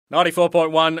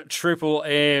94.1 Triple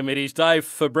M. It is Dave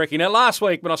for Brekkie. Now, last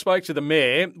week when I spoke to the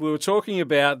Mayor, we were talking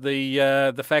about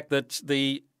the fact that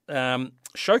the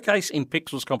Showcase in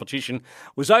Pixels competition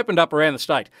was opened up around the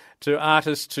state to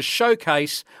artists to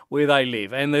showcase where they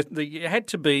live. And it had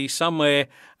to be somewhere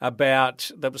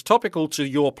that was topical to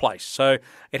your place. So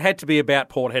it had to be about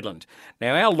Port Hedland.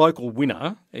 Now, our local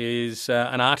winner is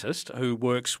an artist who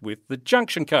works with the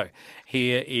Junction Co.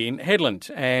 here in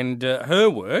Hedland. And her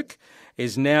work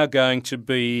is now going to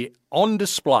be on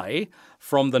display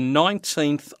from the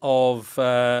 19th of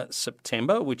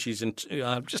September, which is in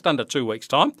just under 2 weeks'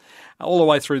 time, all the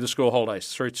way through the school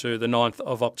holidays, through to the 9th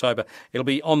of October. It'll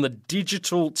be on the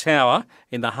Digital Tower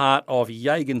in the heart of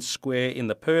Yagan Square in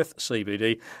the Perth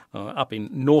CBD, up in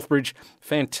Northbridge.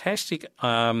 Fantastic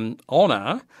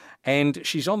honour, and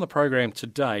she's on the program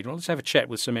today. Well, let's have a chat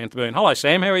with Samantha Byrne. Hello,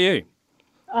 Sam. How are you?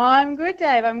 I'm good,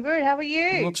 Dave. I'm good. How are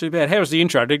you? Not too bad. How was the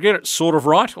intro? Did you get it sort of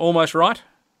right? Almost right?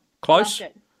 Close?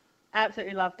 Loved it.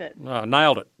 Absolutely loved it. Oh,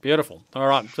 nailed it. Beautiful. All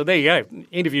right. So there you go.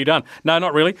 Interview done. No,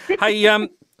 not really. Hey,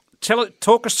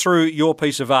 talk us through your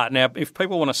piece of art. Now, if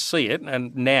people want to see it,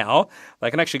 and now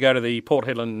they can actually go to the Port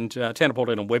Hedland, Town of Port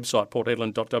Hedland website,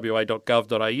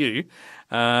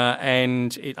 porthedland.wa.gov.au,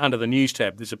 and under the news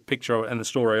tab, there's a picture and the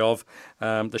story of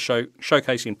the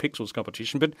Showcase in Pixels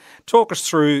competition. But talk us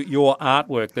through your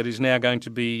artwork that is now going to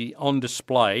be on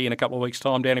display in a couple of weeks'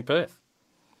 time down in Perth.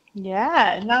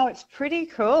 Yeah, no, it's pretty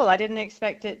cool. I didn't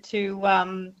expect it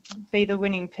to be the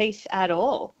winning piece at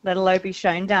all, let alone be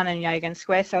shown down in Yagan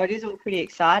Square. So it is all pretty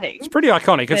exciting. It's pretty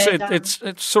iconic. But,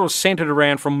 It's sort of centred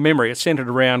around, from memory, it's centred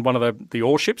around one of the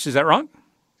ore ships. Is that right?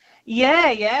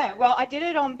 Yeah. Well, I did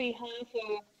it on behalf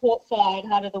of Portside,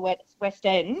 Heart of the West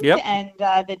End, Yep. and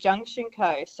the Junction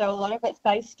Co. So a lot of it's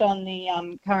based on the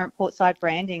current Portside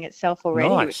branding itself already,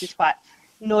 Nice. which is quite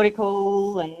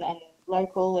nautical and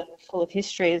local and full of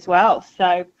history as well.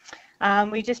 So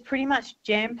we just pretty much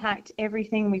jam-packed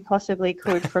everything we possibly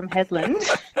could from Hedland.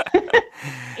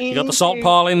 You got the salt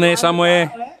pile in there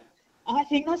somewhere? I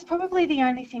think that's probably the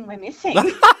only thing we're missing.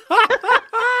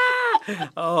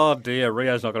 Oh dear,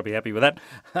 Rio's not going to be happy with that.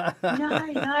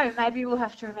 No, maybe we'll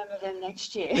have to remember them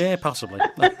next year. Yeah, possibly.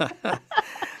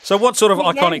 So what sort of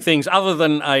iconic things, other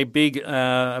than a big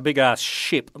ass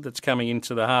ship that's coming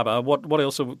into the harbour, what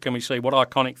else can we see? What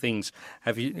iconic things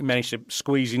have you managed to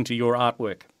squeeze into your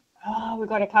artwork? Oh, we've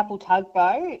got a couple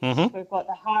tugboats. Mm-hmm. We've got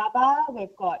the harbour.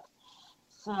 We've got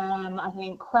some, I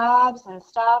think, crabs and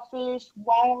starfish,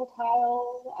 whale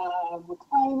tail,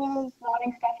 reclaimers,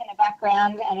 lighting stuff in the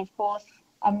background, and of course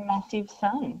a massive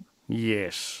sun.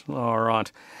 Yes. All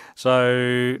right.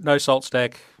 So no salt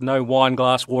stack, no wine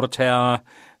glass, water tower.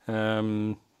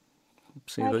 I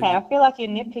feel like you're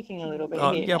nitpicking a little bit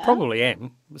here. Yeah, I now. probably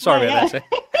am. Sorry about that.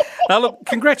 Now, look,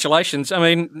 congratulations. I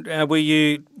mean,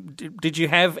 did you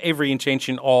have every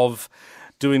intention of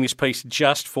doing this piece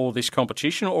just for this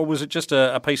competition, or was it just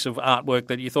a piece of artwork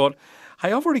that you thought,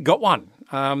 hey, I've already got one.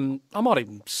 I might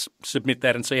even submit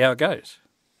that and see how it goes?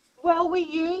 Well, we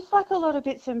used a lot of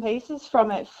bits and pieces from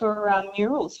it for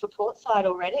murals for Portside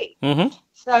already. Mm-hmm.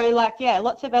 So,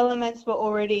 lots of elements were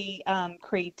already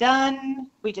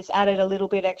pre-done. We just added a little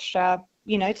bit extra,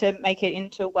 to make it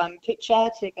into one picture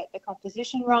to get the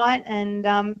composition right. And,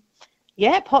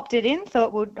 popped it in,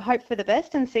 thought we'd hope for the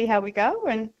best and see how we go.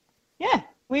 And,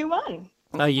 we won.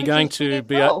 Are you going to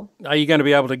be able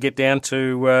to get down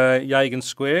to Yagan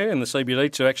Square in the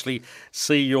CBD to actually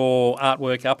see your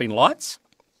artwork up in lights?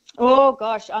 Oh,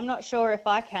 gosh, I'm not sure if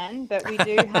I can, but we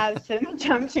do have some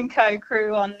Junction Co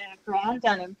crew on the ground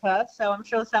down in Perth, so I'm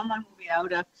sure someone will be able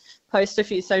to post a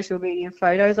few social media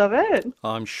photos of it.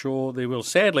 I'm sure they will.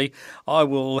 Sadly, I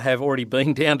will have already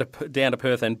been down to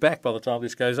Perth and back by the time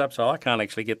this goes up, so I can't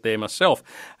actually get there myself.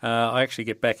 I actually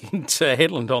get back into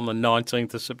Hedland on the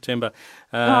 19th of September.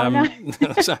 No.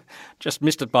 So just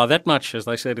missed it by that much, as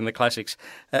they said in the classics.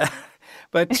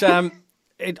 But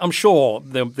I'm sure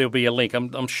there'll be a link.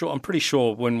 I'm pretty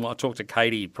sure when I talked to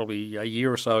Katie probably a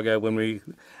year or so ago when we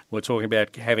were talking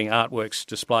about having artworks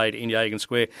displayed in Yagan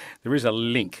Square, there is a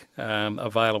link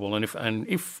available, and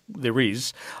if there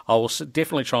is, I will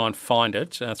definitely try and find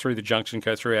it through the Junction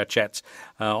Co, through our chats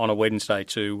on a Wednesday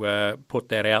to put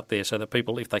that out there so that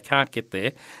people, if they can't get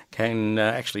there, can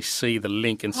actually see the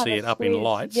link and see it up in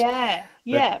lights.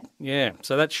 Yeah.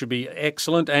 So that should be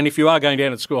excellent. And if you are going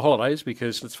down at school holidays,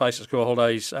 because let's face it, school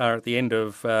holidays are at the end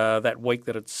of that week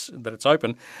that it's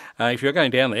open. If you're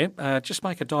going down there, just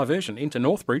make a diversion into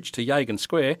Northbridge to Yagan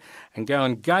Square and go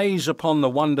and gaze upon the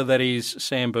wonder that is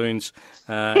Sam Boone's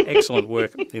excellent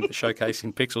work in the Showcase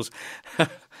in Pixels.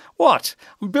 What?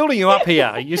 I'm building you up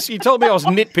here. You told me I was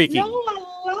nitpicking. No,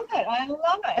 I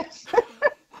love it.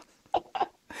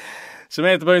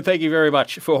 Samantha Boone, thank you very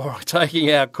much for taking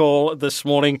our call this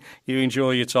morning. You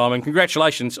enjoy your time, and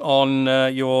congratulations on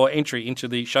your entry into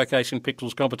the Showcase in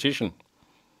Pixels competition.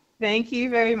 Thank you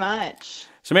very much.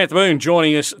 Samantha Boone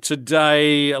joining us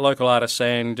today, a local artist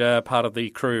and part of the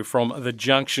crew from the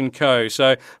Junction Co.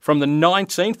 So from the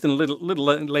 19th, in a little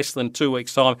less than 2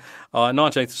 weeks' time,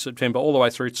 19th of September, all the way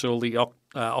through till the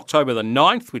October the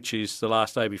 9th, which is the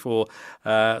last day before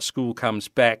school comes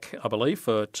back, I believe,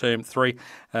 for term 3.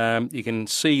 You can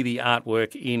see the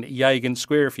artwork in Yagan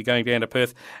Square if you're going down to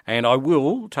Perth, and I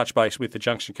will touch base with the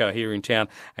Junction Co here in town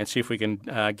and see if we can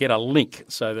get a link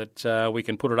so that we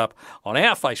can put it up on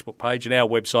our Facebook page and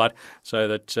our website so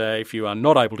that if you are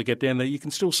not able to get down there, you can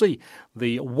still see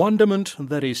the wonderment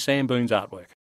that is Sam Boone's artwork.